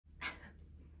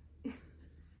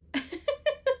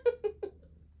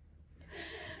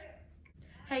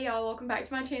Hey y'all, welcome back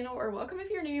to my channel, or welcome if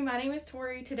you're new. My name is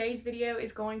Tori. Today's video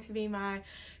is going to be my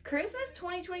Christmas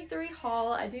 2023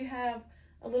 haul. I do have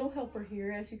a little helper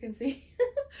here, as you can see.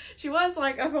 She was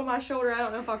like up on my shoulder. I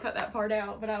don't know if I'll cut that part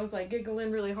out, but I was like giggling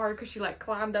really hard because she like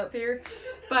climbed up here.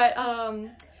 But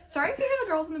sorry if you hear the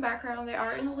girls in the background. They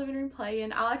are in the living room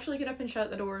playing. I'll actually get up and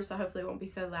shut the door, so hopefully it won't be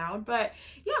so loud. But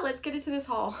yeah, let's get into this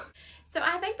haul. So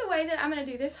I think the way that I'm going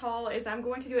to do this haul is I'm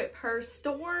going to do it per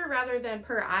store rather than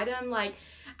per item. Like,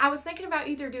 I was thinking about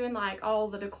either doing like all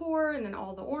the decor and then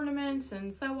all the ornaments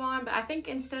and so on, but I think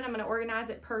instead I'm going to organize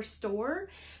it per store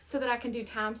so that I can do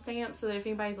timestamps, so that if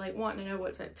anybody's like wanting to know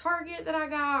what's at Target that I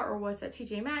got or what's at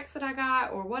TJ Maxx that I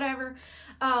got or whatever.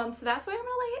 So that's the way I'm going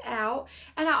to lay it out.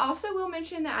 And I also will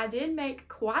mention that I did make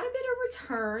quite a bit of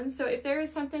returns. So if there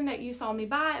is something that you saw me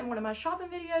buy in one of my shopping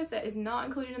videos that is not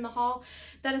included in the haul,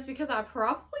 that is because I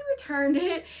probably returned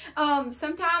it.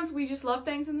 Sometimes we just love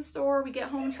things in the store. We get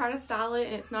home and try to style it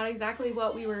and it's not exactly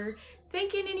what we were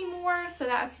thinking anymore, so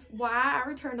that's why I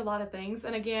returned a lot of things.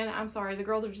 And again, I'm sorry, the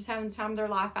girls are just having the time of their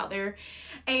life out there.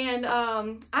 And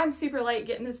I'm super late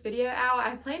getting this video out.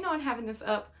 I planned on having this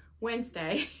up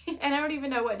Wednesday and I don't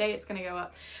even know what day it's gonna go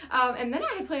up. And then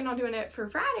I had planned on doing it for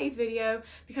Friday's video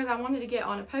because I wanted to get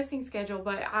on a posting schedule,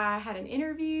 but I had an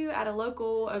interview at a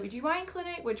local OBGYN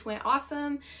clinic, which went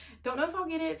awesome. Don't know if I'll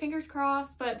get it, fingers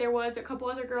crossed, but there was a couple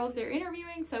other girls there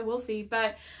interviewing, so we'll see.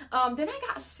 But then I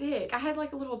got sick. I had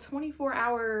like a little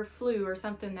 24-hour flu or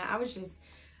something that I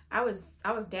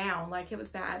was down, like it was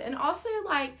bad. And also,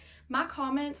 like, my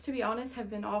comments, to be honest, have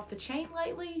been off the chain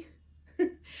lately.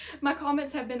 My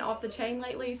comments have been off the chain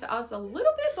lately, so I was a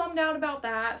little bit bummed out about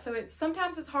that. So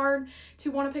sometimes it's hard to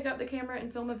want to pick up the camera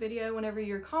and film a video whenever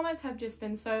your comments have just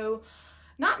been so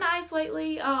not nice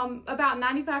lately. About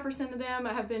 95% of them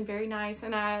have been very nice,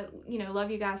 and I,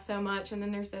 love you guys so much. And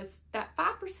then there's that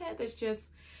 5% that's just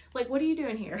like, what are you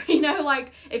doing here?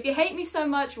 Like, if you hate me so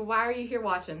much, why are you here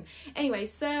watching? Anyway,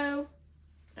 so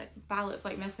Violet's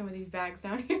like messing with these bags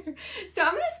down here. So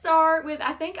I'm going to start with,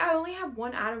 I think I only have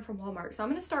one item from Walmart, so I'm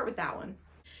going to start with that one.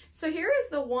 So here is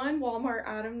the one Walmart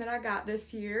item that I got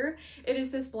this year. It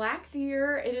is this black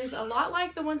deer. It is a lot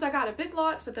like the ones I got at Big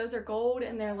Lots, but those are gold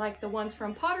and they're like the ones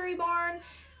from Pottery Barn.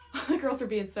 The girls are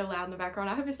being so loud in the background.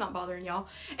 I hope it's not bothering y'all.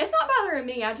 It's not bothering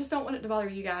me. I just don't want it to bother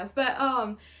you guys. But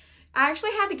I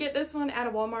actually had to get this one at a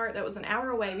Walmart that was an hour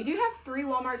away. We do have 3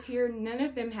 Walmarts here. None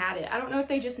of them had it. I don't know if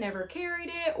they just never carried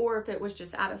it or if it was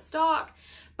just out of stock,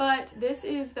 but this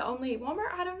is the only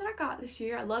Walmart item that I got this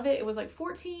year. I love it. It was like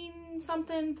 14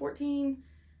 something, 14,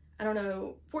 I don't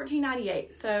know,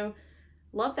 $14.98. So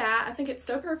love that. I think it's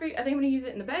so perfect. I think I'm gonna use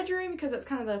it in the bedroom because that's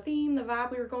kind of the theme, the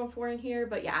vibe we were going for in here.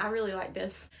 But yeah, I really like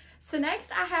this. So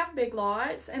next I have Big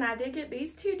Lots, and I did get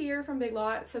these 2 deer from Big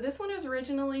Lots. So this one was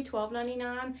originally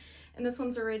 $12.99 and this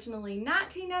one's originally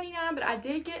 $19.99, but I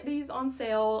did get these on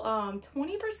sale,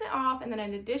 20% off, and then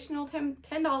an additional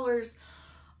 $10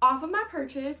 off of my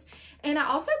purchase. And I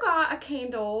also got a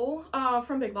candle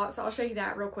from Big Lots, so I'll show you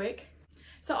that real quick.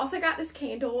 So I also got this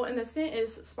candle, and the scent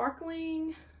is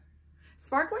sparkling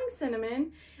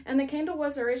cinnamon, and the candle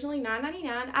was originally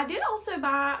 $9.99. I did also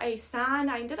buy a sign.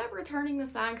 I ended up returning the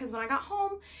sign because when I got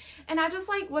home and I just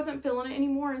like wasn't feeling it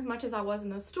anymore as much as I was in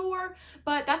the store,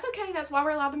 but that's okay. That's why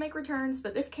we're allowed to make returns.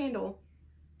 But this candle,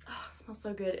 oh, it smells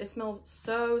so good. It smells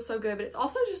so good, but it's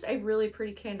also just a really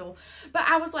pretty candle. But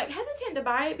I was like hesitant to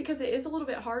buy it because it is a little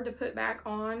bit hard to put back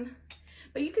on,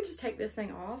 but you could just take this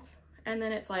thing off and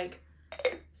then it's like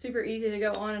super easy to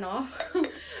go on and off.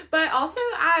 But also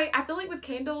I feel like with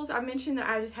candles, I mentioned that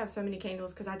I just have so many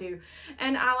candles because I do,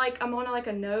 and I'm on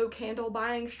a no candle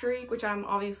buying streak, which I'm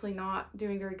obviously not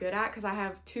doing very good at because I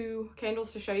have 2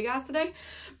 candles to show you guys today.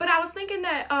 But I was thinking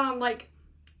that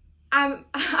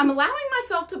I'm allowing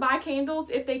myself to buy candles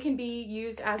if they can be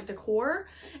used as decor,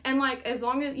 and like as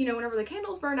long as whenever the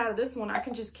candles burn out of this one, I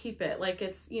can just keep it like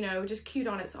it's just cute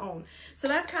on its own. So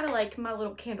that's kind of like my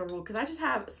little candle rule, because I just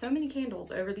have so many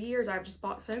candles over the years. I've just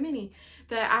bought so many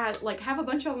that I like have a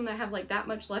bunch of them that have like that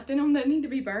much left in them that need to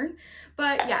be burned.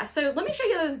 But yeah, so let me show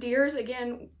you those deers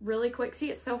again really quick. See,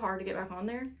 it's so hard to get back on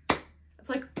there. It's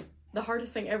like the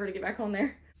hardest thing ever to get back on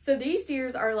there. So these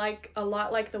deers are like a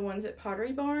lot like the ones at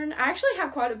Pottery Barn. I actually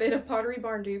have quite a bit of Pottery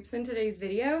Barn dupes in today's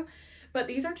video, but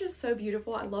these are just so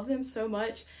beautiful. I love them so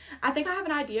much. I think I have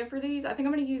an idea for these. I think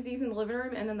I'm going to use these in the living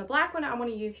room, and then the black one I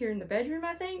want to use here in the bedroom,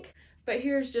 I think. But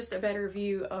here's just a better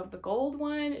view of the gold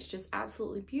one. It's just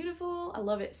absolutely beautiful. I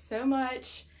love it so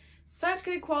much. Such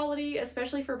good quality,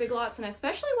 especially for Big Lots, and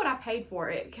especially what I paid for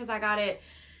it, because I got it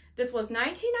This was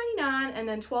 $19.99 and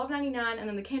then $12.99, and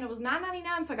then the candle was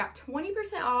 $9.99, so I got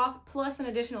 20% off plus an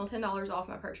additional $10 off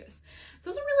my purchase. So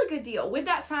it was a really good deal. With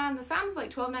that sign, the sign was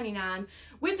like $12.99.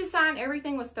 With the sign,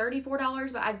 everything was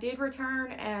 $34, but I did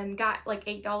return and got like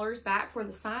 $8 back for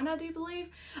the sign, I do believe.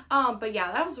 But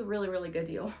yeah, that was a really, really good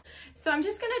deal. So I'm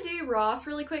just gonna do Ross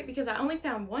really quick because I only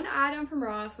found one item from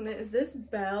Ross, and it is this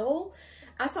bell.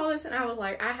 I saw this and I was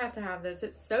like, I have to have this.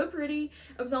 It's so pretty.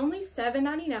 It was only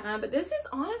 $7.99, but this is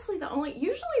honestly the only,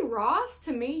 usually Ross,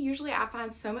 to me, usually I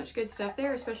find so much good stuff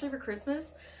there, especially for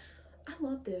Christmas. I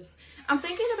love this. I'm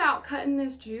thinking about cutting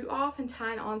this jute off and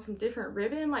tying on some different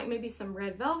ribbon, like maybe some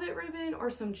red velvet ribbon or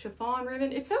some chiffon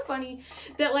ribbon. It's so funny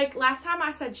that like last time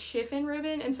I said chiffon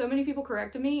ribbon and so many people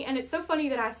corrected me, and it's so funny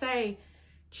that I say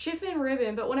chiffon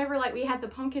ribbon, but whenever like we had the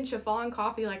pumpkin chiffon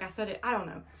coffee, like I said it, I don't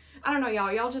know,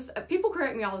 y'all just, people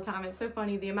correct me all the time. It's so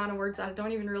funny the amount of words I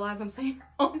don't even realize I'm saying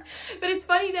wrong. But it's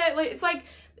funny that like,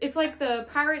 it's like the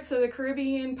Pirates of the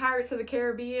Caribbean, Pirates of the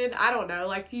Caribbean. I don't know,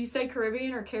 like, do you say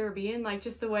Caribbean or Caribbean? Like,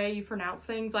 just the way you pronounce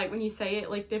things, like when you say it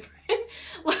like different.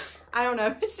 Like, I don't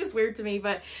know, it's just weird to me.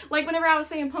 But like whenever I was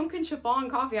saying pumpkin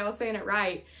chiffon coffee, I was saying it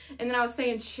right. And then I was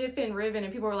saying chiffon ribbon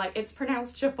and people were like, it's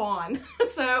pronounced chiffon.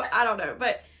 So I don't know,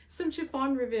 but some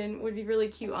chiffon ribbon would be really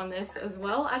cute on this as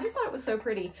well. I just thought it was so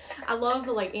pretty. I love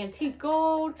the like antique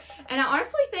gold, and I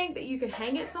honestly think that you could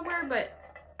hang it somewhere,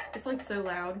 but it's like so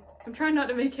loud. I'm trying not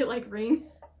to make it like ring.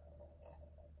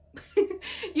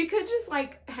 You could just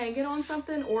like hang it on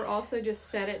something or also just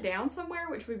set it down somewhere,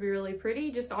 which would be really pretty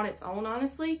just on its own,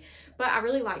 honestly. But I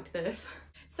really liked this.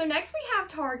 So next we have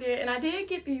Target, and I did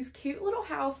get these cute little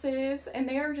houses, and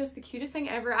they are just the cutest thing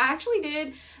ever. I actually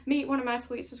did meet one of my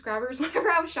sweet subscribers whenever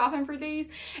I was shopping for these,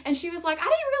 and she was like, I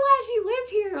didn't realize you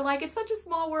lived here. Like, it's such a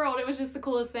small world. It was just the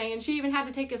coolest thing, and she even had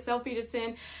to take a selfie to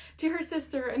send to her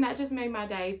sister, and that just made my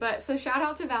day. But so shout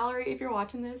out to Valerie if you're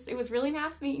watching this. It was really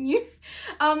nice meeting you.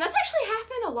 That's actually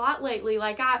happened a lot lately.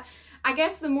 Like, I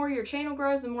guess the more your channel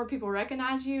grows, the more people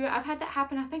recognize you. I've had that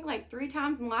happen, I think, like 3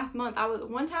 times in the last month. I was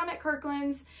one time at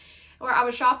Kirklands where I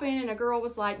was shopping and a girl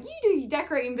was like, you do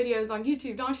decorating videos on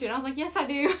YouTube, don't you? And I was like, yes, I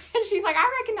do. And she's like,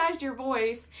 I recognized your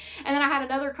voice. And then I had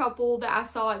another couple that I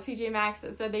saw at TJ Maxx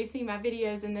that said they've seen my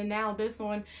videos, and then now this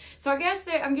one. So I guess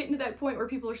that I'm getting to that point where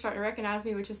people are starting to recognize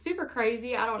me, which is super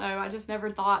crazy. I don't know. I just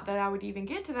never thought that I would even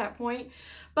get to that point.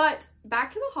 But back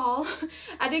to the haul.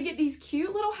 I did get these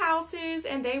cute little houses,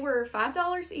 and they were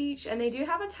 $5 each, and they do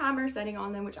have a timer setting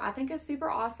on them, which I think is super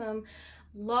awesome.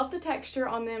 Love the texture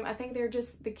on them. I think they're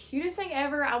just the cutest thing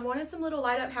ever. I wanted some little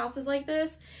light up houses like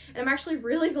this, and I'm actually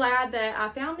really glad that I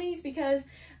found these because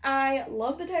I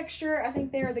love the texture. I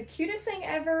think they're the cutest thing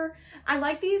ever. I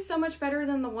like these so much better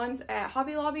than the ones at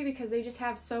Hobby Lobby because they just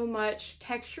have so much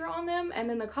texture on them, and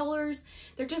then the colors,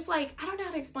 they're just like, I don't know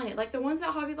how to explain it. Like the ones at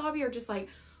Hobby Lobby are just like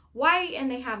white and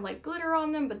they have like glitter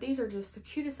on them, but these are just the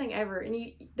cutest thing ever.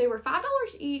 And they were $5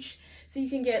 each, so you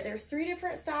can get, there's 3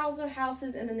 different styles of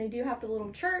houses, and then they do have the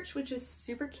little church, which is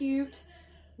super cute.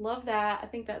 Love that. I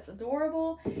think that's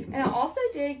adorable. And I also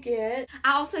did get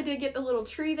the little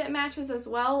tree that matches as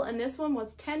well, and this one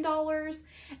was $10,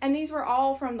 and these were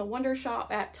all from the Wonder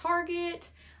Shop at Target.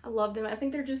 I love them. I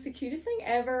think they're just the cutest thing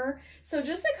ever. So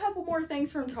just a couple more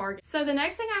things from Target. So the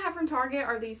next thing I have from Target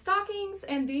are these stockings,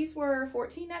 and these were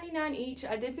 $14.99 each.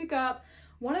 I did pick up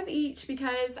one of each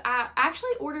because I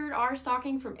actually ordered our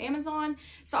stockings from Amazon.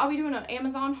 So I'll be doing an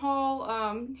Amazon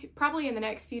haul probably in the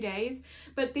next few days.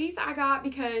 But these I got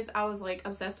because I was like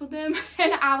obsessed with them.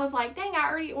 And I was like, dang, I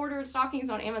already ordered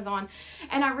stockings on Amazon.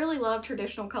 And I really love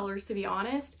traditional colors, to be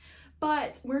honest.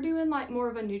 But we're doing like more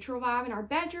of a neutral vibe in our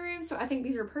bedroom. So I think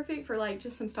these are perfect for like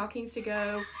just some stockings to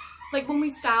go. Like when we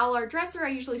style our dresser, I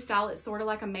usually style it sort of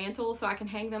like a mantle so I can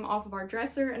hang them off of our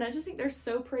dresser. And I just think they're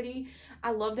so pretty.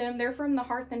 I love them. They're from the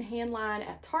Hearth and Hand line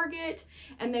at Target.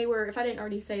 And they were, if I didn't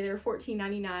already say, they were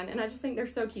 $14.99. And I just think they're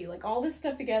so cute. Like all this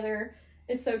stuff together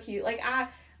is so cute. Like I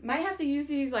might have to use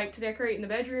these like to decorate in the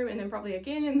bedroom, and then probably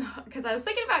again in the, because I was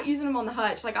thinking about using them on the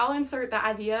hutch. Like I'll insert the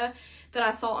idea that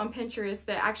I saw on Pinterest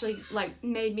that actually like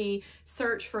made me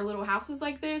search for little houses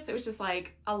like this. It was just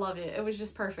like, I love it. It was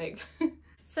just perfect.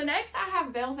 So next I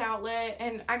have Bealls Outlet,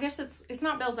 and I guess it's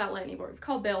not Bealls Outlet anymore. It's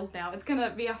called Bealls now. It's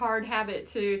gonna be a hard habit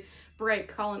to break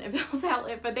calling it Bealls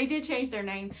Outlet, but they did change their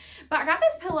name. But I got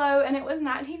this pillow, and it was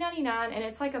 $19.99, and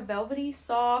it's like a velvety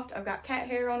soft. I've got cat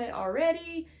hair on it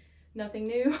already. Nothing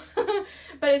new.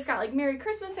 But it's got like Merry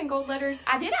Christmas and gold letters.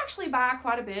 I did actually buy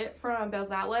quite a bit from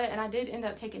Bealls Outlet, and I did end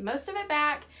up taking most of it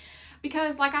back.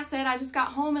 Because like I said, I just got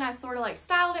home and I sort of like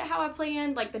styled it how I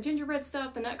planned. Like the gingerbread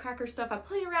stuff, the nutcracker stuff, I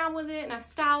played around with it and I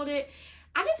styled it.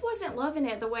 I just wasn't loving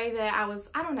it the way that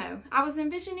I don't know. I was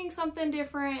envisioning something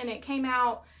different, and it came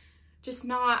out just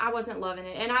not, I wasn't loving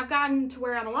it. And I've gotten to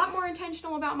where I'm a lot more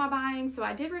intentional about my buying, so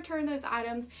I did return those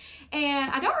items,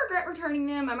 and I don't regret returning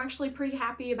them. I'm actually pretty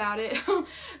happy about it,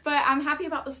 but I'm happy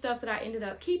about the stuff that I ended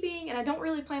up keeping, and I don't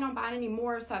really plan on buying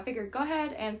anymore, so I figured go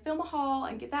ahead and film a haul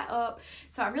and get that up.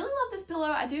 So I really love this pillow.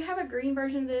 I do have a green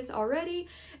version of this already,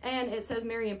 and it says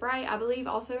Merry and Bright, I believe,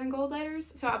 also in gold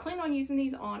letters. So I plan on using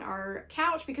these on our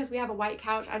couch because we have a white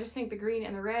couch. I just think the green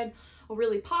and the red will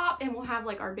really pop, and we'll have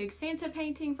like our big Santa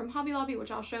painting from Hobby Lobby,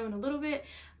 which I'll show in a little bit.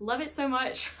 Love it so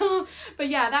much. But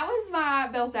yeah, that was my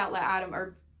Bealls outlet item,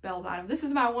 or Bealls item. This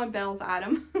is my one Bealls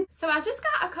item. So I just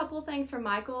got a couple things from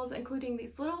Michael's, including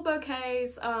these little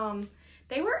bouquets.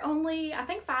 They were only, I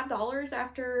think, $5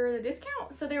 after the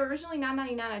discount. So they were originally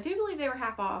 $9.99. I do believe they were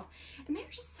half off, and they're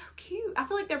just so cute. I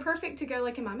feel like they're perfect to go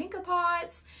like in my minka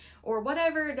pots or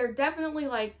whatever. They're definitely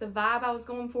like the vibe I was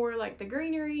going for, like the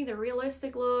greenery, the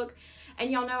realistic look. And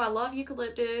y'all know I love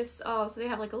eucalyptus. So they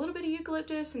have like a little bit of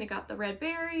eucalyptus, and they got the red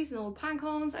berries and the little pine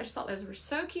cones. I just thought those were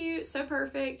so cute, so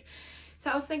perfect.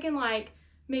 So I was thinking like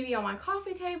maybe on my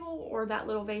coffee table or that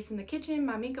little vase in the kitchen,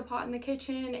 my minka pot in the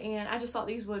kitchen, and I just thought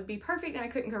these would be perfect, and I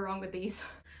couldn't go wrong with these.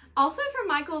 Also from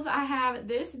Michael's, I have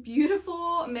this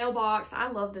beautiful mailbox.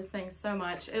 I love this thing so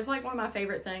much. It's like one of my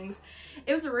favorite things.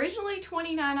 It was originally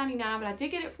 $29.99, but I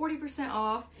did get it 40%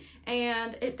 off,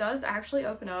 and it does actually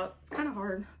open up. It's kind of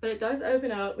hard, but it does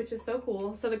open up, which is so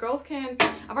cool. So the girls can,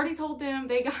 I've already told them,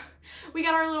 we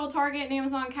got our little Target and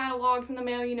Amazon catalogs in the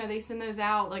mail. You know, they send those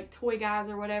out, like toy guides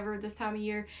or whatever this time of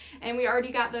year, and we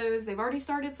already got those. They've already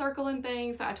started circling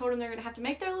things, so I told them they're gonna have to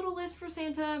make their little list for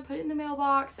Santa, put it in the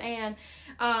mailbox, and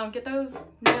get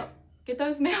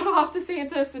those mailed off to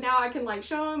Santa. So now I can like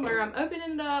show them where I'm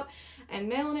opening it up and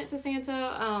mailing it to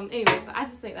Santa. Anyways, but I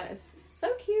just think that is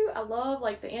so cute. I love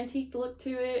like the antique look to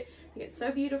it. I think it's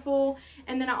so beautiful.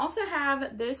 And then I also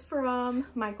have this from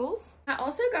Michael's. I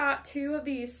also got 2 of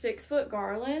these 6-foot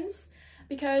garlands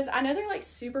because I know they're like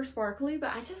super sparkly,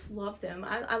 but I just love them.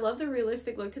 I love the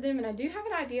realistic look to them, and I do have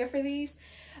an idea for these.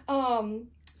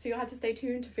 So you'll have to stay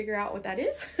tuned to figure out what that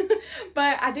is.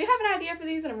 But I do have an idea for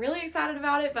these, and I'm really excited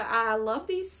about it. But I love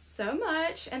these so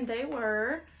much, and they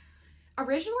were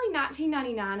originally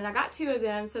 $19.99, and I got 2 of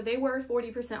them, so they were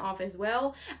 40% off as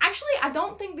well. Actually, I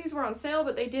don't think these were on sale,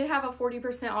 but they did have a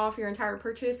 40% off your entire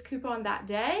purchase coupon that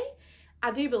day.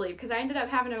 I do believe, because I ended up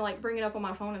having to like bring it up on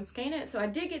my phone and scan it, so I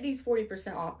did get these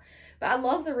 40% off. But I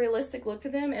love the realistic look to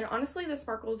them, and honestly, the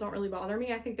sparkles don't really bother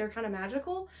me. I think they're kind of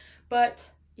magical, but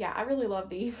yeah, I really love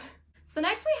these. So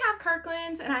next we have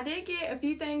Kirklands, and I did get a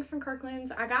few things from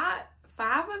Kirklands. I got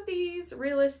 5 of these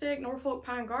realistic Norfolk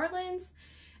pine garlands.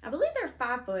 I believe they're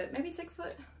 5 foot, maybe 6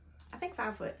 foot. I think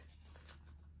 5 foot.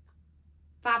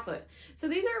 5 foot. So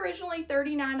these are originally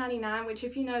 $39.99, which,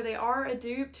 if you know, they are a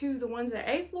dupe to the ones at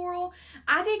A Floral.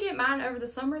 I did get mine over the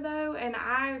summer though, and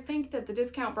I think that the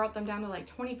discount brought them down to like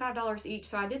 $25 each.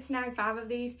 So I did snag 5 of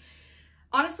these.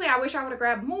 Honestly, I wish I would have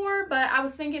grabbed more, but I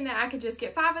was thinking that I could just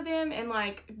get 5 of them and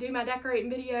like do my decorating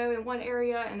video in one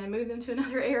area and then move them to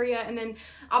another area. And then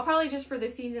I'll probably just for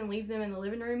this season leave them in the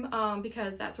living room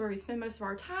because that's where we spend most of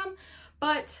our time.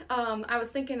 But I was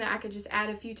thinking that I could just add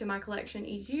a few to my collection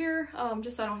each year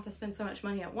just so I don't have to spend so much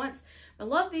money at once. I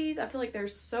love these. I feel like they're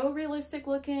so realistic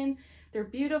looking. They're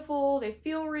beautiful, they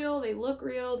feel real, they look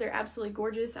real, they're absolutely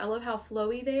gorgeous. I love how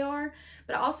flowy they are.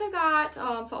 But I also got,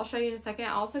 so I'll show you in a second,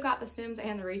 I also got the stems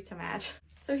and the wreath to match.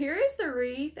 So here is the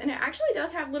wreath, and it actually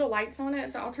does have little lights on it,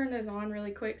 so I'll turn those on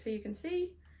really quick so you can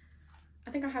see.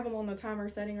 I think I have them on the timer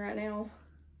setting right now.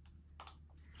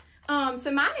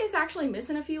 So mine is actually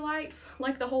missing a few lights,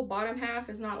 like the whole bottom half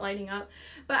is not lighting up,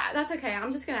 but that's okay.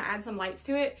 I'm just gonna add some lights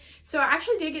to it. So I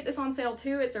actually did get this on sale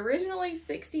too. It's originally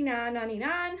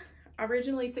 $69.99. And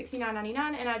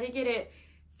I did get it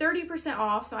 30%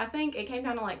 off, so I think it came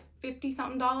down to like 50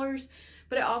 something dollars,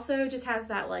 but it also just has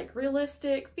that like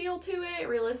realistic feel to it,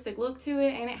 realistic look to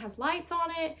it, and it has lights on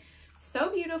it.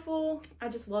 So beautiful. I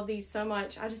just love these so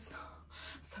much. I'm so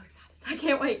excited. I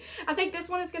can't wait. I think this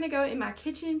one is going to go in my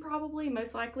kitchen probably,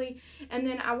 most likely, and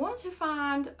then I want to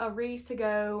find a wreath to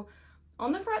go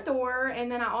on the front door,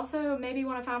 and then I also maybe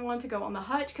want to find one to go on the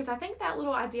hutch, because I think that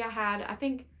little idea I had, I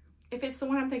think if it's the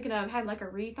one I'm thinking of, had like a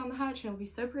wreath on the hutch, and it'll be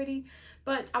so pretty.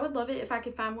 But I would love it if I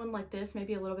could find one like this,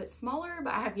 maybe a little bit smaller,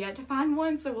 but I have yet to find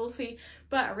one, so we'll see.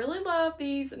 But I really love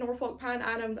these Norfolk pine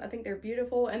items. I think they're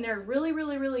beautiful, and they're really,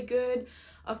 really, really good,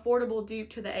 affordable dupe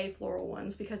to the A Floral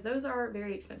ones, because those are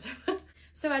very expensive.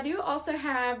 So I do also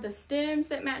have the stems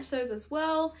that match those as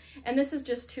well, and this is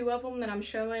just 2 of them that I'm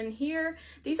showing here.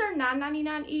 These are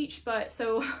 $9.99 each, but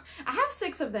so I have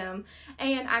 6 of them,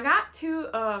 and I got two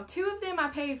of them I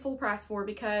paid full price for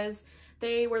because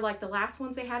They were like the last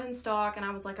ones they had in stock, and I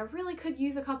was like, I really could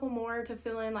use a couple more to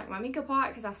fill in like my mica pot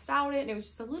because I styled it and it was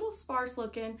just a little sparse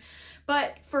looking.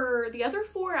 But for the other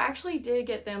 4, I actually did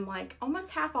get them like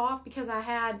almost half off because I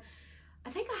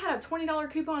think I had a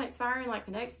 $20 coupon expiring like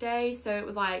the next day, so it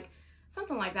was like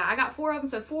something like that. I got 4 of them,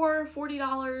 so 4,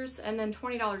 $40, and then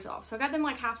 $20 off. So I got them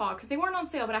like half off because they weren't on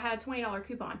sale, but I had a $20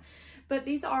 coupon. But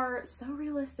these are so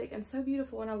realistic and so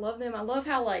beautiful, and I love them. I love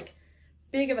how like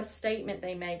big of a statement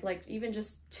they make. Like even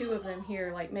just 2 of them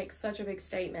here like make such a big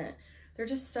statement. They're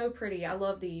just so pretty. I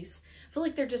love these. I feel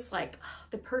like they're just like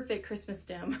the perfect Christmas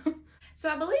stem. So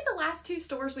I believe the last 2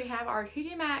 stores we have are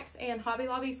TJ Maxx and Hobby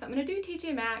Lobby. So I'm going to do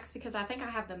TJ Maxx because I think I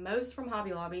have the most from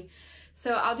Hobby Lobby.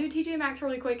 So I'll do TJ Maxx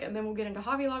really quick and then we'll get into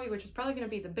Hobby Lobby, which is probably going to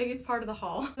be the biggest part of the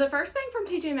haul. The first thing from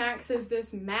TJ Maxx is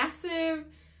this massive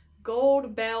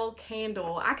gold bell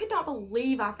candle. I could not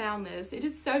believe I found this. It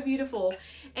is so beautiful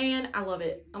and I love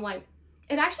it. I'm like,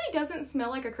 it actually doesn't smell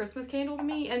like a Christmas candle to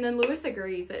me, and then Lewis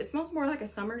agrees. It smells more like a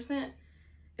summer scent.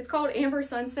 It's called Amber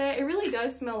Sunset. It really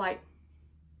does smell like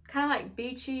kind of like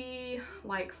beachy,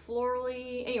 like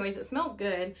florally. Anyways, it smells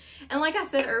good. And like I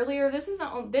said earlier, this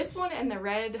one and the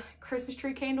red Christmas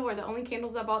tree candle are the only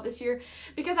candles I bought this year,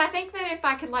 because I think that if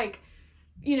I could like,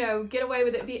 you know, get away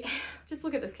with it, just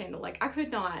look at this candle. Like I could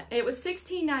not. It was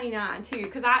 $16.99 too,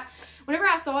 because whenever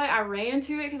I saw it, I ran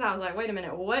to it because I was like, wait a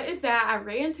minute, what is that? I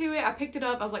ran to it, I picked it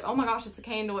up, I was like, oh my gosh, it's a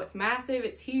candle, it's massive,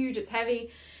 it's huge, it's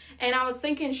heavy. And I was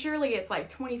thinking, surely it's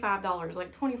like $25,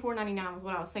 like $24.99 was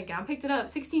what I was thinking. I picked it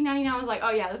up, $16.99. I was like,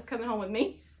 oh yeah, this is coming home with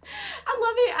me. I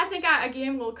love it. I think I,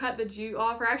 again, will cut the jute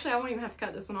off. Or actually, I won't even have to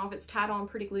cut this one off. It's tied on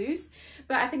pretty loose.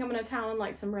 But I think I'm going to tie on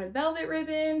like some red velvet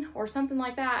ribbon or something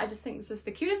like that. I just think this is the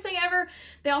cutest thing ever.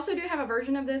 They also do have a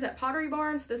version of this at Pottery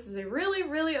Barn. So this is a really,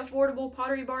 really affordable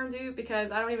Pottery Barn dupe, because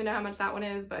I don't even know how much that one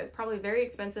is, but it's probably very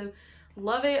expensive.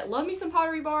 Love it. Love me some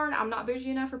Pottery Barn. I'm not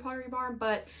bougie enough for Pottery Barn,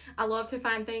 but I love to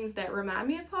find things that remind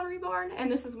me of Pottery Barn, and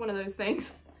this is one of those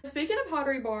things. Speaking of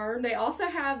Pottery Barn, they also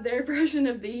have their version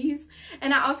of these,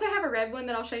 and I also have a red one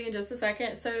that I'll show you in just a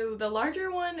second. So the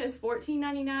larger one is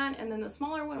 $14.99, and then the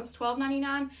smaller one was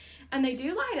 $12.99, and they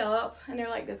do light up, and they're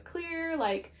like this clear,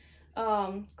 like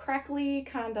crackly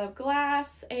kind of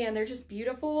glass, and they're just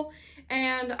beautiful,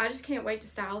 and I just can't wait to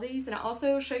style these. And I'll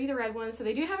also show you the red ones. So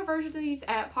they do have a version of these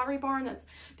at Pottery Barn.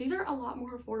 These are a lot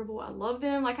more affordable. I love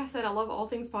them. Like I said, I love all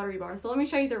things Pottery Barn. So let me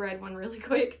show you the red one really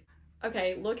quick.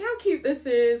 Okay, look how cute this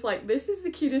is. Like, this is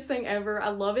the cutest thing ever. I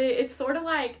love it. It's sort of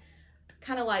like,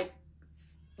 kind of like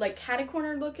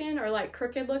catty-cornered looking, or like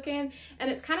crooked looking,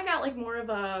 and it's kind of got like more of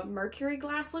a mercury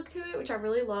glass look to it, which I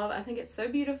really love. I think it's so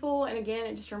beautiful, and again,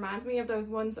 it just reminds me of those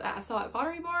ones that I saw at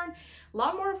Pottery Barn. A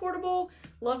lot more affordable.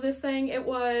 Love this thing. It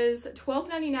was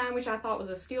 $12.99, which I thought was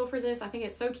a steal for this. I think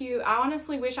it's so cute. I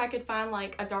honestly wish I could find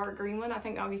like a dark green one. I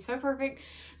think that would be so perfect.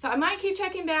 So I might keep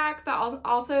checking back, but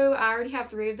also I already have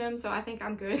 3 of them, so I think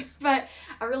I'm good. But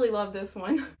I really love this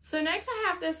one. So next I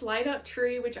have this light up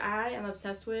tree, which I am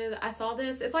obsessed with. I saw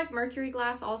this. It's like mercury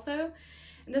glass also.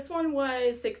 And this one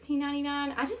was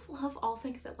 $16.99. I just love all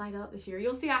things that light up this year.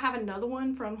 You'll see I have another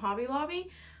one from Hobby Lobby.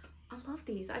 I love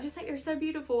these. I just think they're so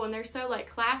beautiful, and they're so like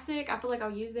classic. I feel like I'll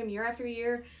use them year after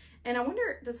year. And I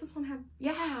wonder, does this one have,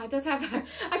 yeah, it does have,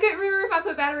 I couldn't remember if I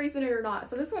put batteries in it or not.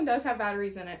 So this one does have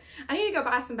batteries in it. I need to go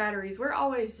buy some batteries. We're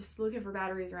always just looking for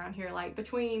batteries around here, like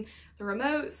between the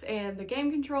remotes and the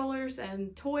game controllers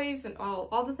and toys and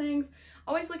all the things.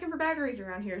 Always looking for batteries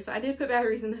around here. So I did put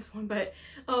batteries in this one, but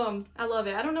I love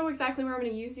it. I don't know exactly where I'm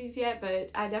going to use these yet, but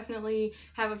I definitely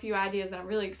have a few ideas that I'm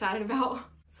really excited about.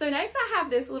 So next I have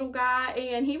this little guy,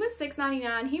 and he was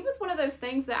 $6.99. He was one of those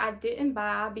things that I didn't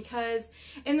buy because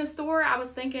in the store I was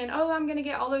thinking, oh, I'm going to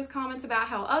get all those comments about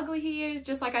how ugly he is,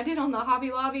 just like I did on the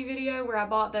Hobby Lobby video where I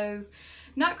bought those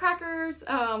nutcrackers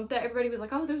that everybody was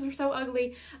like, oh, those are so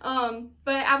ugly. But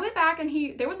I went back,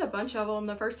 and there was a bunch of them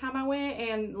the first time I went,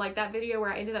 and like that video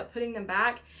where I ended up putting them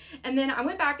back, and then I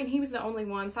went back and he was the only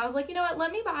one. So I was like, you know what,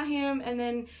 let me buy him, and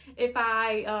then if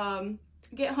I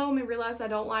get home and realize I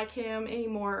don't like him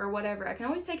anymore or whatever, I can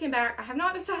always take him back. I have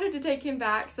not decided to take him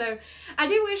back, so I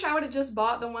do wish I would have just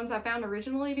bought the ones I found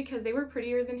originally, because they were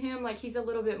prettier than him. Like, he's a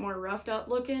little bit more roughed up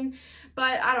looking,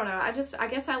 but I don't know, I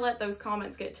guess I let those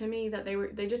comments get to me that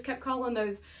they just kept calling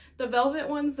those the velvet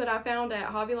ones that I found at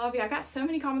Hobby Lobby. I got so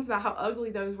many comments about how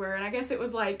ugly those were, and I guess it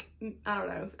was like, I don't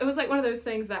know, it was like one of those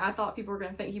things that I thought people were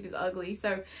gonna think he was ugly.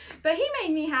 So, but he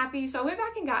made me happy, so I went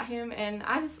back and got him, and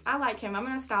I like him. I'm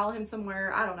gonna style him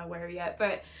somewhere. I don't know where yet,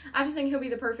 but I just think he'll be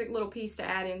the perfect little piece to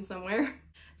add in somewhere.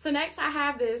 So next I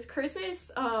have this Christmas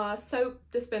soap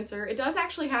dispenser. It does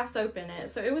actually have soap in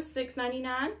it. So it was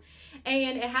 $6.99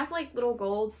 and it has like little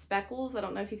gold speckles. I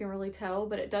don't know if you can really tell,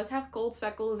 but it does have gold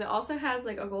speckles. It also has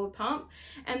like a gold pump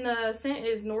and the scent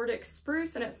is Nordic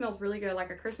spruce and it smells really good, like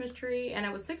a Christmas tree. And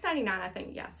it was $6.99, I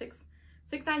think. Yeah,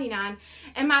 $6.99.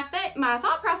 And my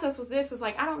thought process was this, is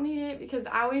like, I don't need it because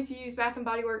I always use Bath &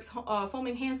 Body Works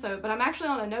foaming hand soap, but I'm actually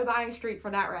on a no buying streak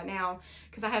for that right now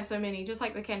because I have so many, just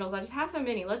like the candles. I just have so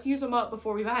many. Let's use them up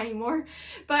before we buy any more.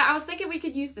 But I was thinking we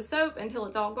could use the soap until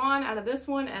it's all gone out of this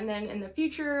one, and then in the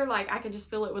future, like, I could just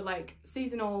fill it with like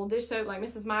seasonal dish soap like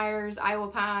Mrs. Meyer's, Iowa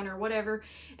Pine, or whatever,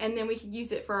 and then we could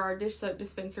use it for our dish soap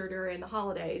dispenser during the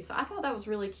holidays. So I thought that was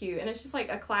really cute, and it's just like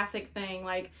a classic thing,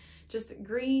 like just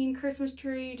green Christmas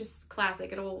tree, just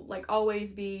classic. It'll like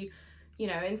always be, you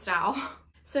know, in style.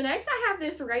 So next I have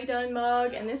this Ray Dunn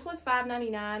mug, and this was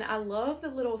 $5.99. I love the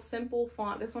little simple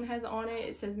font this one has on it.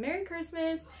 It says Merry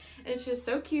Christmas, and it's just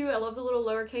so cute. I love the little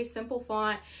lowercase simple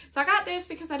font. So I got this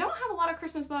because I don't have a lot of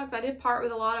Christmas mugs. I did part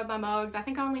with a lot of my mugs. I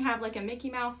think I only have like a Mickey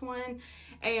Mouse one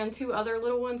and 2 other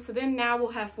little ones. So then now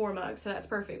we'll have 4 mugs. So that's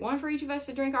perfect. One for each of us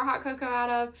to drink our hot cocoa out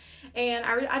of. And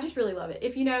I just really love it.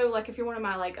 If you know, like if you're one of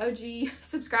my like OG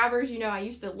subscribers, you know I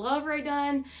used to love Ray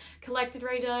Dunn, collected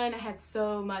Ray Dunn. I had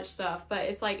so much stuff, but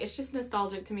it's like, it's just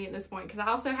nostalgic to me at this point because I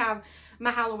also have my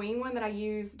Halloween one that I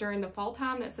use during the fall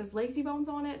time that says Lazy Bones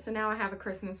on it. So now I have a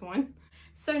Christmas one.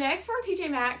 So next from TJ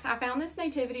Maxx, I found this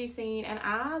nativity scene and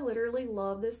I literally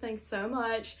love this thing so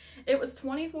much. It was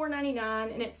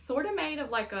 $24.99 and it's sort of made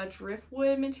of like a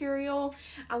driftwood material.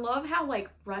 I love how like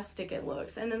rustic it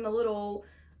looks. And then the little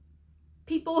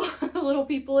people, the little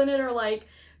people in it are like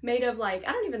made of like,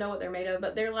 I don't even know what they're made of,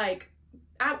 but they're like,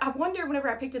 I wonder whenever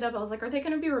I picked it up, I was like, are they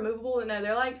going to be removable? And no,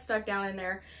 they're like stuck down in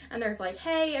there. And there's like,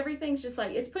 hey, everything's just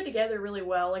like, it's put together really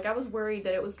well. Like I was worried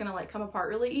that it was going to like come apart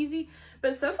really easy,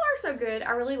 but so far so good.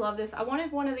 I really love this. I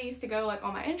wanted one of these to go like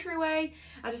on my entryway.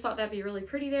 I just thought that'd be really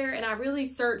pretty there. And I really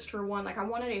searched for one. Like I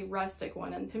wanted a rustic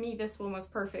one. And to me, this one was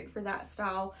perfect for that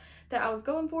style that I was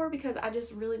going for because I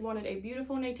just really wanted a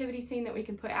beautiful nativity scene that we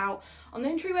can put out on the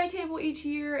entryway table each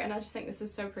year. And I just think this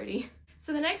is so pretty.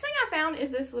 So the next thing I found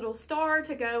is this little star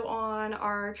to go on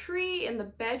our tree in the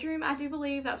bedroom, I do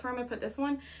believe. That's where I'm going to put this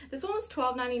one. This one was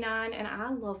 $12.99 and I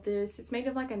love this. It's made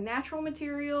of like a natural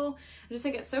material. I just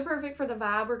think it's so perfect for the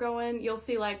vibe we're going. You'll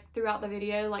see like throughout the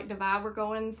video, like the vibe we're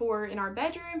going for in our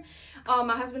bedroom.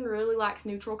 My husband really likes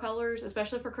neutral colors,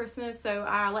 especially for Christmas. So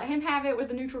I let him have it with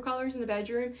the neutral colors in the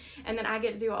bedroom. And then I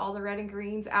get to do all the red and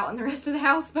greens out in the rest of the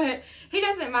house. But he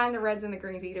doesn't mind the reds and the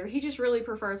greens either. He just really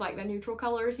prefers like the neutral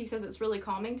colors. He says it's really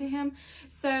calming to him.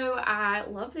 So I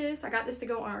love this. I got this to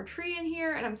go on our tree in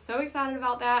here and I'm so excited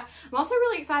about that. I'm also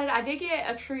really excited. I did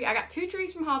get a tree. I got 2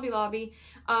 trees from Hobby Lobby.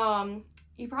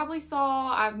 You probably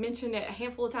saw, I've mentioned it a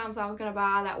handful of times, I was going to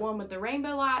buy that one with the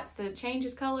rainbow lights that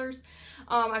changes colors.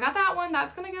 I got that one.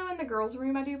 That's going to go in the girls'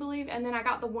 room, I do believe. And then I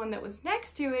got the one that was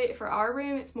next to it for our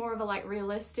room. It's more of a like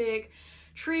realistic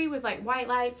tree with like white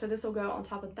lights, so this will go on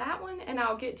top of that one. And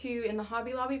I'll get to, in the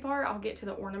Hobby Lobby part, I'll get to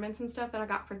the ornaments and stuff that I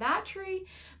got for that tree,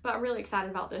 but I'm really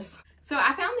excited about this. So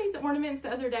I found these ornaments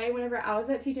the other day whenever I was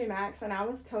at TJ Maxx and I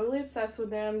was totally obsessed with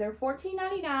them. They're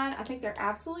 $14.99. I think they're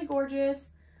absolutely gorgeous.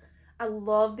 I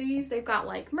love these. They've got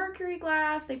like mercury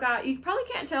glass. They've got, you probably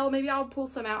can't tell, maybe I'll pull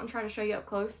some out and try to show you up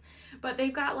close, but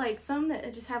they've got like some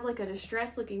that just have like a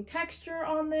distressed looking texture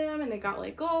on them, and they got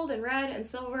like gold and red and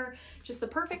silver, just the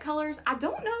perfect colors. I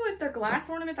don't know if they're glass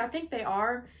ornaments. I think they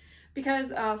are because,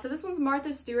 so this one's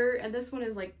Martha Stewart and this one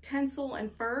is like tinsel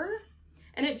and fur.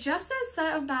 And it just says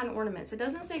set of 9 ornaments. It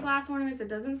doesn't say glass ornaments. It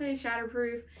doesn't say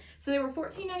shatterproof. So they were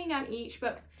 $14.99 each,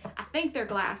 but I think they're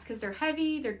glass because they're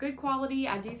heavy. They're good quality.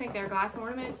 I do think they're glass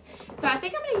ornaments. So I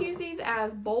think I'm going to use these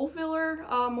as bowl filler,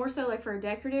 more so like for a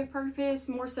decorative purpose,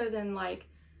 more so than like,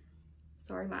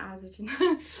 sorry, my eyes itching,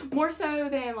 more so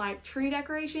than like tree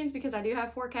decorations because I do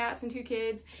have 4 cats and 2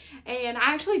 kids. And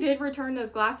I actually did return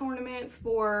those glass ornaments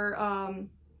for,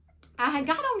 I had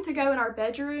got them to go in our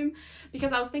bedroom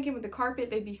because I was thinking with the carpet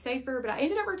they'd be safer, but I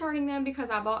ended up returning them because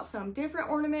I bought some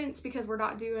different ornaments because we're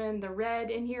not doing the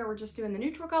red in here, we're just doing the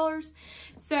neutral colors.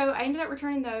 So I ended up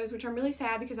returning those, which I'm really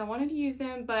sad because I wanted to use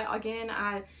them, but again,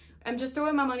 I'm just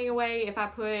throwing my money away if I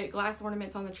put glass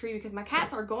ornaments on the tree because my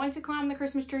cats are going to climb the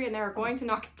Christmas tree and they're going to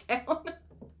knock it down.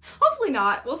 Hopefully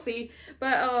not, we'll see.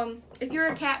 But if you're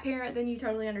a cat parent, then you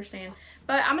totally understand.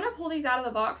 But I'm gonna pull these out of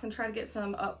the box and try to get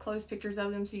some up close pictures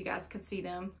of them so you guys could see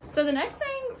them. So the next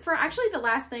thing, actually the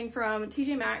last thing from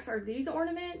TJ Maxx are these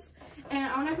ornaments. And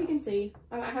I don't know if you can see,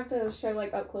 I might have to show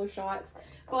like up close shots.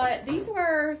 But these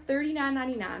were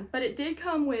 $39.99, but it did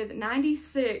come with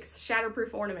 96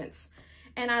 shatterproof ornaments.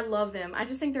 and I love them. I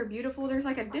just think they're beautiful. There's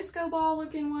like a disco ball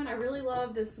looking one. I really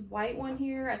love this white one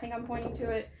here. I think I'm pointing to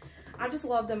it. I just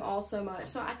love them all so much.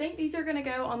 So I think these are gonna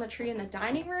go on the tree in the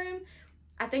dining room.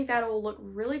 I think that'll look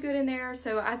really good in there.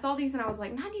 So I saw these and I was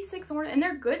like, 96 ornaments, and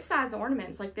they're good size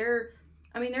ornaments. Like they're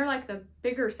like the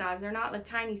bigger size. They're not the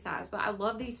tiny size, but I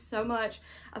love these so much.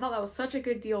 I thought that was such a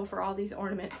good deal for all these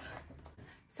ornaments.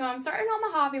 So I'm starting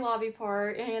on the Hobby Lobby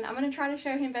part, and I'm gonna try to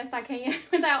show him best I can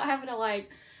without having to like,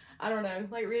 I don't know,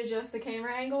 like readjust the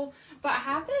camera angle. But I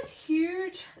have this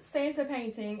huge Santa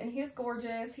painting, and he is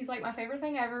gorgeous. He's like my favorite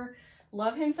thing ever.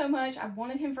 Love him so much. I've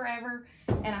wanted him forever,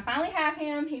 and I finally have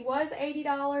him. He was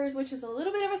 $80, which is a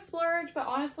little bit of a splurge, but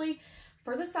honestly,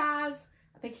 for the size,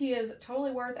 I think he is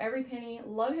totally worth every penny.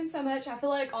 Love him so much. I feel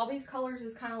like all these colors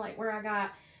is kind of like where I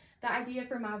got the idea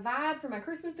for my vibe for my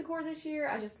Christmas decor this year.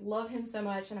 I just love him so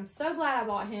much, and I'm so glad I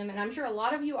bought him, and I'm sure a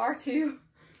lot of you are too.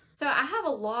 So I have a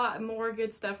lot more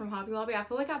good stuff from Hobby Lobby. I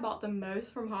feel like I bought the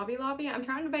most from Hobby Lobby. I'm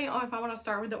trying to debate on if I want to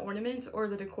start with the ornaments or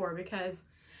the decor because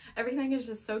everything is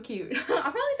just so cute. I'll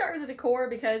probably start with the decor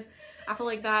because I feel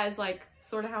like that is like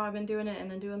sort of how I've been doing it,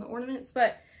 and then doing the ornaments.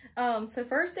 But so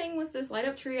first thing was this light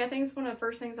up tree. I think it's one of the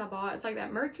first things I bought. It's like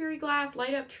that mercury glass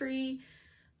light up tree.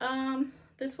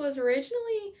 This was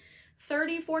originally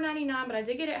 $34.99, but I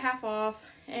did get it half off,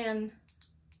 and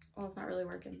well, it's not really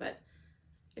working, but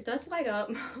it does light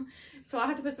up. So I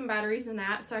have to put some batteries in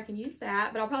that so I can use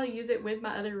that, but I'll probably use it with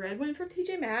my other red one from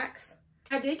TJ Maxx.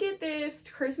 I did get this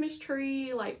Christmas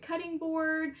tree like cutting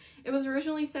board. It was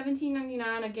originally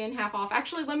 $17.99, again half off.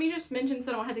 Actually, let me just mention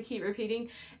so I don't have to keep repeating.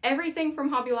 Everything from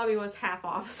Hobby Lobby was half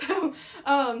off. So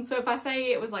so if I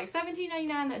say it was like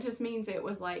 $17.99, that just means it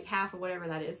was like half of whatever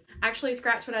that is. Actually,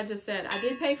 scratch what I just said. I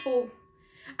did pay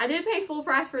full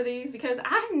price for these because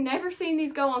I have never seen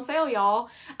these go on sale, y'all.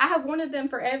 I have wanted them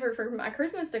forever for my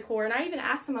Christmas decor, and I even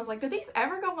asked them, I was like, do these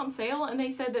ever go on sale? And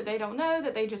they said that they don't know,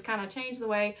 that they just kind of changed the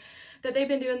way that they've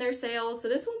been doing their sales. So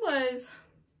this one was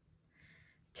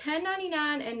 $10.99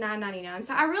 and $9.99.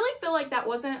 So I really feel like that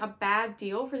wasn't a bad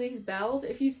deal for these bells.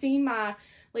 If you've seen my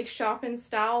like shopping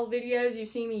style videos, you've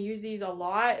seen me use these a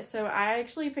lot. So I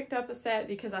actually picked up a set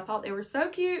because I thought they were so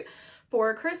cute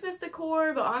for Christmas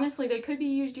decor, but honestly they could be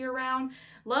used year round.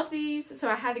 Love these, so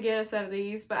I had to get a set of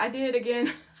these. But I did,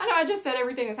 again, I know I just said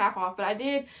everything is half off, but I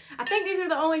think these are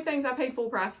the only things I paid full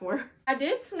price for. I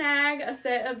did snag a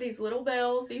set of these little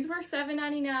bells. These were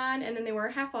 $7.99, and then they were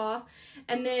half off.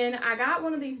 And then I got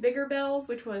one of these bigger bells,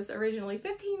 which was originally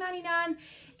 $15.99.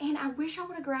 And I wish I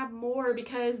would have grabbed more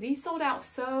because these sold out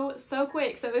so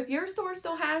quick. So if your store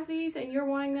still has these and you're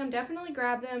wanting them, definitely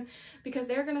grab them because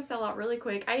they're going to sell out really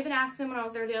quick. I even asked them when I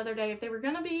was there the other day if they were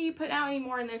going to be putting out any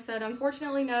more, and they said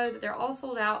unfortunately no, that they're all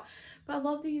sold out. But I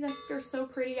love these. I think they're so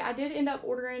pretty. I did end up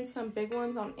ordering some big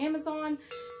ones on Amazon.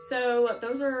 So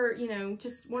those are, you know,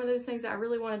 just one of those things that I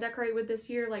really want to decorate with this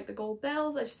year, like the gold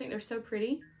bells. I just think they're so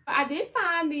pretty. I did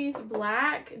find these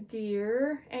black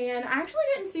deer, and I actually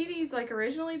didn't see these like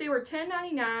originally. They were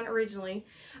 $10.99 originally.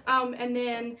 And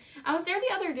then I was there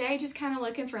the other day just kind of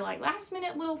looking for like last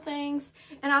minute little things,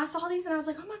 and I saw these and I was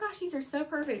like, oh my gosh, these are so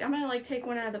perfect. I'm gonna like take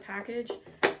one out of the package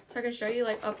so I can show you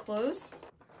like up close.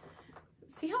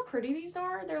 See how pretty these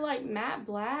are? They're like matte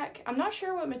black. I'm not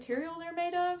sure what material they're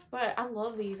made of, but I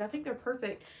love these. I think they're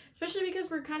perfect, especially because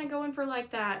we're kind of going for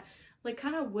like that like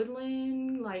kind of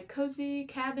woodland, like cozy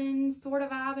cabin sort of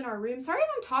vibe in our room. Sorry if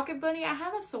I'm talking funny. I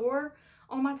have a sore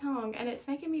on my tongue and it's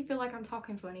making me feel like I'm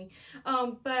talking funny.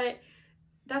 But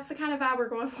that's the kind of vibe we're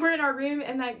going for in our room.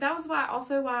 And like that was why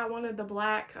I wanted the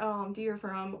black deer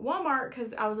from Walmart,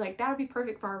 because I was like, that would be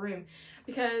perfect for our room,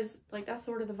 because like that's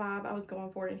sort of the vibe I was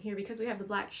going for in here, because we have the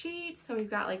black sheets, so we've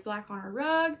got like black on our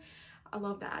rug. I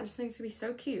love that. I just think it's gonna be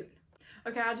so cute.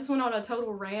 Okay, I just went on a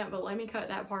total rant, but let me cut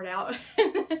that part out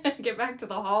and get back to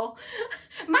the haul.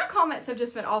 My comments have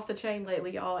just been off the chain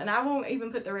lately, y'all, and I won't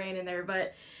even put the rant in there,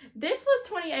 but this was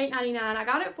 $28.99. I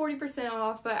got it 40%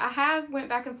 off, but I have went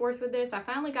back and forth with this. I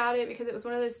finally got it because it was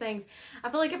one of those things. I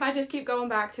feel like if I just keep going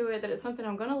back to it, that it's something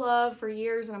I'm gonna love for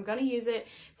years and I'm gonna use it.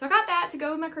 So I got that to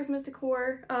go with my Christmas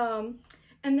decor.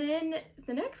 And then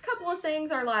the next couple of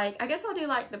things are like, I guess I'll do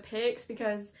like the picks,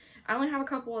 because I only have a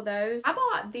couple of those. I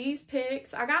bought these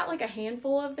picks. I got like a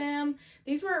handful of them.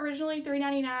 These were originally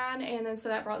 $3.99, and then so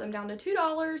that brought them down to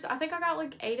 $2. I think I got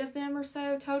like 8 of them or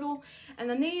so total. And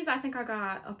then these, I think I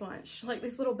got a bunch, like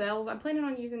these little bells. I'm planning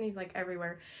on using these like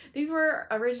everywhere. These were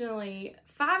originally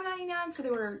 $5.99, so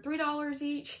they were $3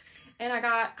 each. And I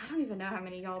got, I don't even know how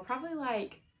many, y'all, probably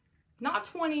like not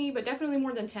 20, but definitely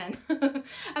more than 10. I think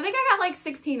I got like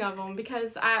 16 of them,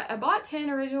 because I bought 10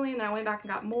 originally, and then I went back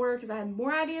and got more because I had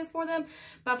more ideas for them.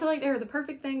 But I feel like they were the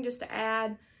perfect thing just to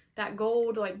add that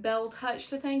gold like bell touch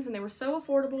to things, and they were so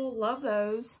affordable. Love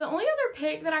those. The only other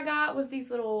pick that I got was these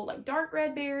little like dark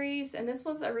red berries, and this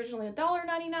was originally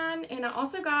 $1.99, and I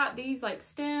also got these like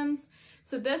stems.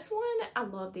 So this one, I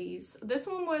love these. This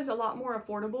one was a lot more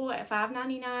affordable at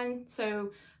 $5.99,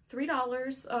 so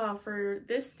 $3 for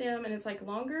this stem, and it's like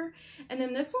longer. And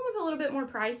then this one was a little bit more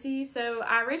pricey. So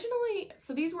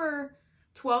these were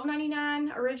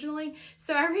 $12.99 originally.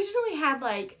 So I originally had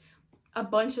like a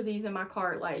bunch of these in my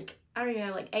cart, like I don't even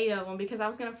know, like 8 of them, because I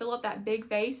was gonna fill up that big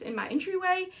vase in my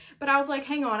entryway. But I was like,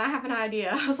 hang on, I have an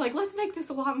idea. I was like, let's make this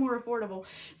a lot more affordable.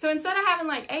 So instead of having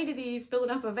like 8 of these filling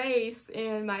up a vase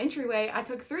in my entryway, I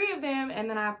took 3 of them, and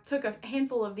then I took a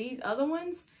handful of these other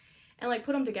ones and like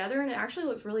put them together, and it actually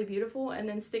looks really beautiful. And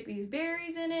then stick these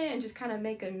berries in it and just kind of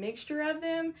make a mixture of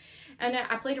them. And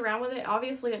I played around with it.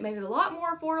 Obviously it made it a lot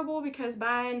more affordable, because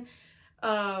buying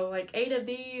like 8 of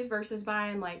these versus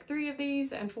buying like 3 of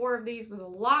these and 4 of these was a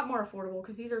lot more affordable,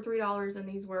 because these are $3 and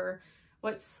these were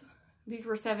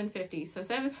 $7.50. So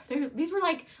these were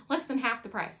like less than half the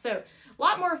price. So a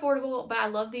lot more affordable, but I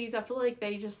love these. I feel like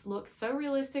they just look so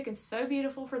realistic and so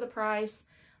beautiful for the price.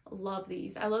 Love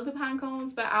these. I love the pine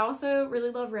cones, but I also really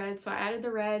love red, so I added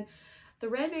the red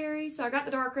berries. So I got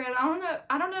the dark red. I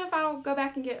don't know if I'll go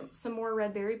back and get some more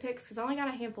red berry picks, because I only got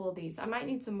a handful of these. I might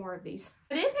need some more of these.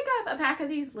 I did pick up a pack of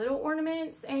these little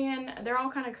ornaments, and they're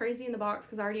all kind of crazy in the box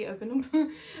because I already opened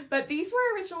them. But these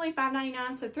were originally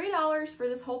 $5.99, so $3 for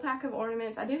this whole pack of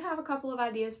ornaments. I do have a couple of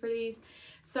ideas for these.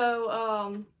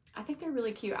 So I think they're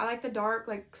really cute. I like the dark,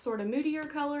 like sort of moodier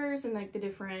colors, and like the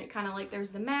different kind of like, there's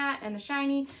the matte and the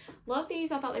shiny. Love these.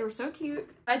 I thought they were so cute.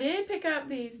 I did pick up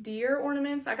these deer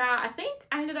ornaments. I think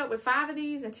I ended up with 5 of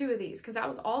these and 2 of these, because that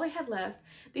was all they had left.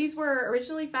 These were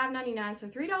originally $5.99, so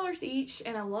 $3 each,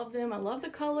 and I love them. I love the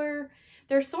color.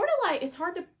 They're sort of like, it's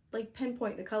hard to like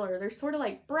pinpoint the color. They're sort of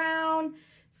like brown,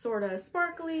 sort of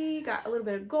sparkly, got a little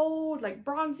bit of gold, like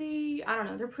bronzy. I don't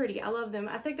know, they're pretty. I love them.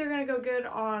 I think they're gonna go good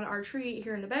on our tree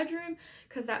here in the bedroom,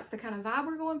 because that's the kind of vibe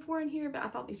we're going for in here. But I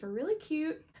thought these were really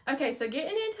cute. Okay, so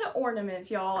getting into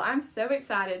ornaments, y'all, I'm so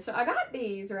excited. So I got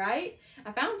these, right?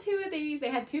 I found 2 of these. They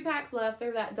had 2 packs left.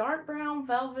 They're that dark brown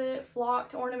velvet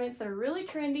flocked ornaments that are really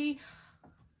trendy.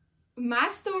 My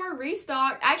store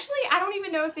restocked. Actually, I don't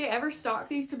even know if they ever stocked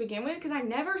these to begin with, because I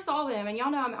never saw them. And y'all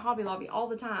know I'm at Hobby Lobby all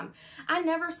the time. I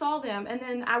never saw them. And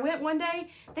then I went one day,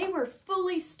 they were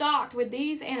fully stocked with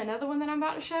these and another one that I'm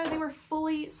about to show. They were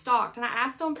fully stocked. And I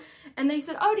asked them, and they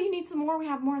said, oh, do you need some more? We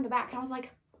have more in the back. And I was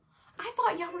like, I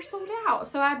thought y'all were sold out.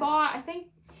 So I bought, I think,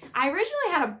 I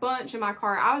originally had a bunch in my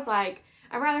cart. I was like,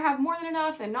 I'd rather have more than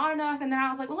enough than not enough. And then I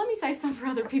was like, well, let me save some for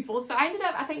other people. So I ended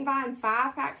up, I think, buying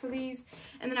 5 packs of these.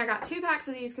 And then I got 2 packs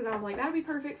of these, because I was like, that'd be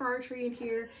perfect for our tree in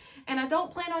here. And I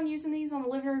don't plan on using these on the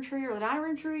living room tree or the dining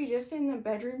room tree, just in the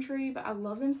bedroom tree. But I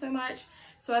love them so much.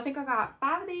 So I think I got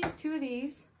 5 of these, 2 of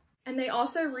these. And they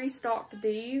also restocked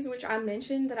these, which I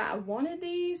mentioned that I wanted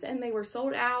these, and they were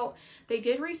sold out. They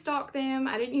did restock them.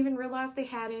 I didn't even realize they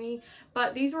had any,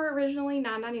 but these were originally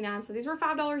 $9.99, so these were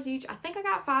 $5 each. I think I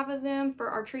got 5 of them for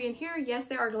our tree in here. Yes,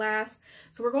 they are glass,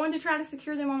 so we're going to try to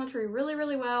secure them on the tree really,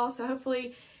 really well. So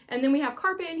hopefully, and then we have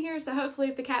carpet in here, so hopefully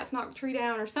if the cats knock the tree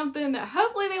down or something, that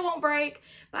hopefully they won't break.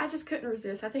 But I just couldn't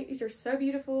resist. I think these are so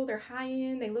beautiful. They're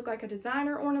high-end. They look like a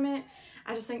designer ornament.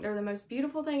 I just think they're the most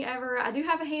beautiful thing ever. I do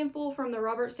have a handful from the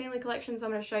Robert Stanley collection, so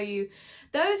I'm going to show you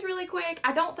those really quick.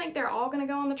 I don't think they're all going to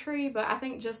go on the tree, but I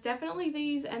think just definitely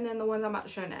these, and then the ones I'm about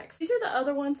to show next. These are the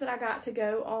other ones that I got to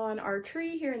go on our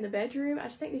tree here in the bedroom. I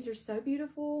just think these are so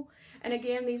beautiful. And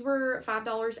again, these were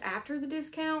 $5 after the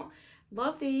discount.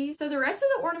 Love these. So the rest of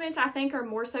the ornaments I think are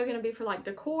more so going to be for like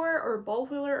decor or bowl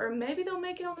filler, or maybe they'll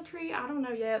make it on the tree. I don't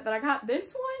know yet, but I got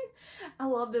this one. I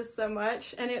love this so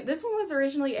much. And this one was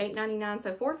originally $8.99,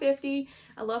 so $4.50.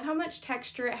 I love how much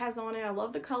texture it has on it. I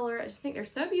love the color. I just think they're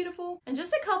so beautiful. And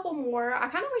just a couple more. I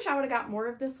kind of wish I would have got more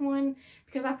of this one,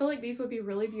 because I feel like these would be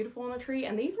really beautiful on a tree.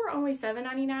 And these were only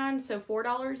 $7.99, so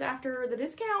 $4 after the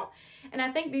discount. And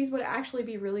I think these would actually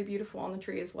be really beautiful on the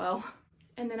tree as well.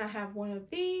 And then I have one of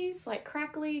these, like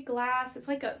crackly glass. It's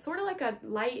like a sort of like a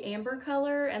light amber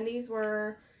color, and these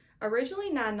were originally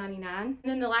 $9.99. And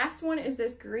then the last one is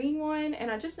this green one,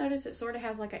 and I just noticed it sort of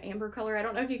has like an amber color. I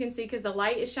don't know if you can see because the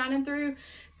light is shining through.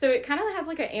 So it kind of has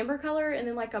like an amber color and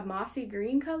then like a mossy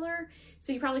green color.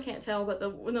 So you probably can't tell,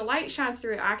 but when the light shines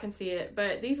through it, I can see it.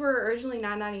 But these were originally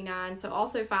 $9.99, so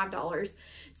also $5.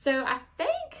 So I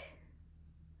think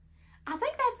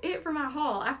that's it for my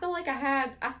haul. I feel like I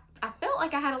felt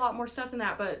like I had a lot more stuff than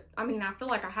that, but I mean, I feel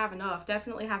like I have enough,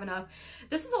 definitely have enough.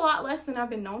 This is a lot less than I've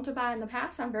been known to buy in the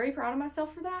past. I'm very proud of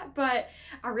myself for that, but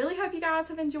I really hope you guys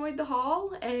have enjoyed the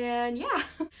haul, and yeah.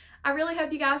 I really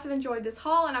hope you guys have enjoyed this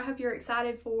haul, and I hope you're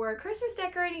excited for Christmas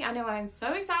decorating. I know I'm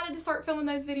so excited to start filming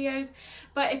those videos,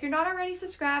 but if you're not already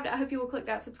subscribed, I hope you will click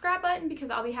that subscribe button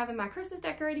because I'll be having my Christmas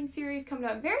decorating series coming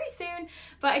up very soon.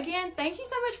 But again, thank you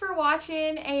so much for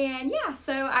watching, and yeah,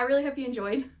 so I really hope you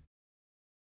enjoyed.